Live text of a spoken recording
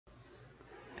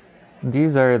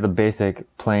These are the basic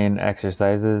plane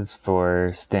exercises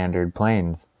for standard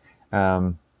planes.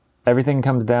 Everything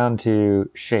comes down to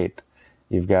shape.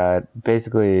 You've got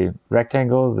basically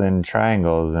rectangles and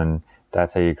triangles, and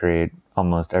that's how you create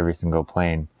almost every single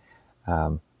plane.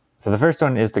 So the first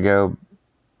one is to go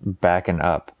back and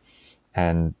up.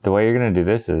 And the way you're going to do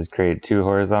this is create two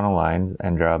horizontal lines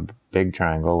and draw a big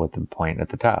triangle with the point at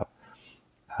the top.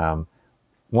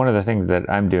 One of the things that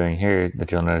I'm doing here that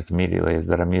you'll notice immediately is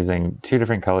that I'm using two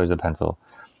different colors of pencil.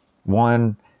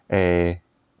 One, a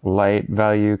light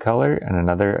value color, and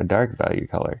another, a dark value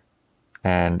color.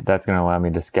 And that's going to allow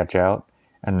me to sketch out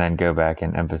and then go back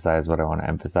and emphasize what I want to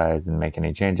emphasize and make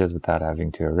any changes without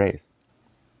having to erase.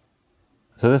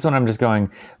 So this one I'm just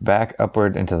going back,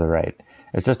 upward, and to the right.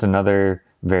 It's just another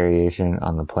variation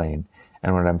on the plane.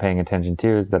 And what I'm paying attention to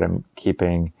is that I'm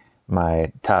keeping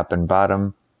my top and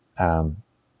bottom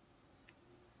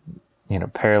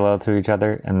parallel to each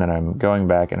other, and then I'm going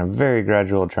back in a very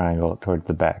gradual triangle towards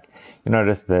the back. You'll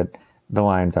notice that the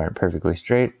lines aren't perfectly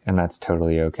straight, and that's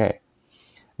totally okay.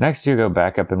 Next, you go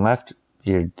back, up, and left.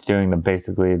 You're doing the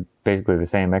basically the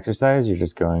same exercise. You're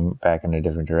just going back in a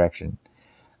different direction.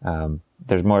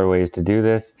 There's more ways to do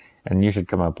this, and you should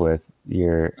come up with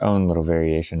your own little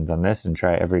variations on this and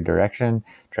try every direction,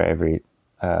 try every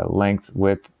length,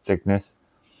 width, thickness,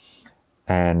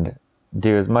 and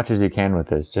do as much as you can with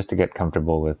this just to get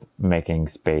comfortable with making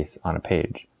space on a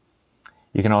page.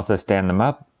 You can also stand them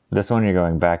up. This one you're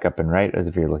going back, up, and right as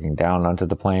if you're looking down onto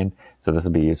the plane, so this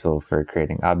will be useful for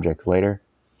creating objects later.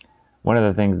 One of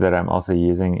the things that I'm also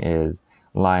using is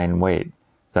line weight.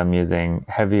 So I'm using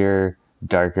heavier,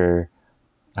 darker,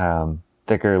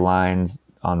 thicker lines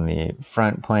on the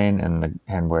front plane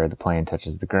and where the plane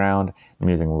touches the ground. I'm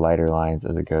using lighter lines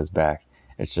as it goes back.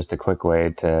 It's just a quick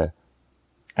way to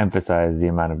emphasize the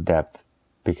amount of depth,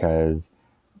 because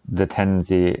the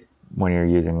tendency when you're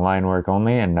using line work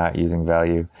only and not using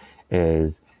value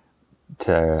is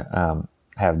to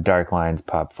have dark lines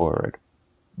pop forward.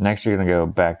 Next, you're going to go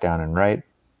back, down, and right.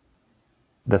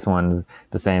 This one's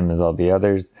the same as all the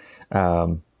others.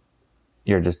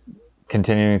 You're just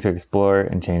continuing to explore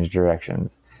and change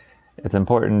directions. It's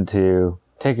important to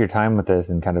take your time with this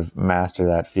and kind of master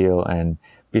that feel and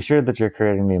be sure that you're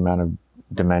creating the amount of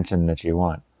dimension that you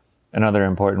want. Another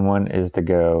important one is to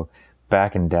go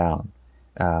back and down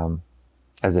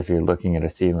as if you're looking at a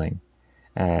ceiling.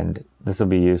 And this will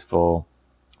be useful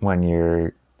when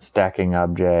you're stacking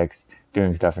objects,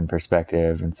 doing stuff in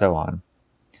perspective, and so on.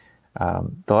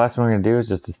 The last one we're going to do is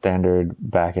just a standard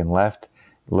back and left.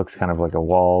 It looks kind of like a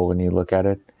wall when you look at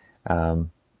it.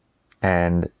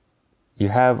 And you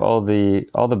have all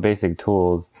the basic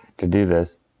tools to do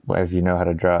this if you know how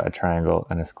to draw a triangle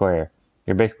and a square.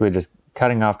 You're basically just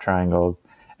cutting off triangles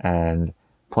and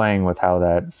playing with how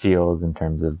that feels in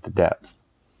terms of the depth.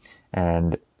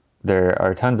 And there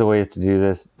are tons of ways to do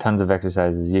this, tons of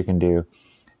exercises you can do.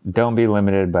 Don't be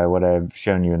limited by what I've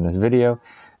shown you in this video.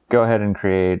 Go ahead and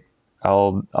create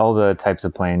all the types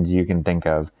of planes you can think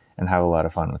of and have a lot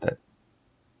of fun with it.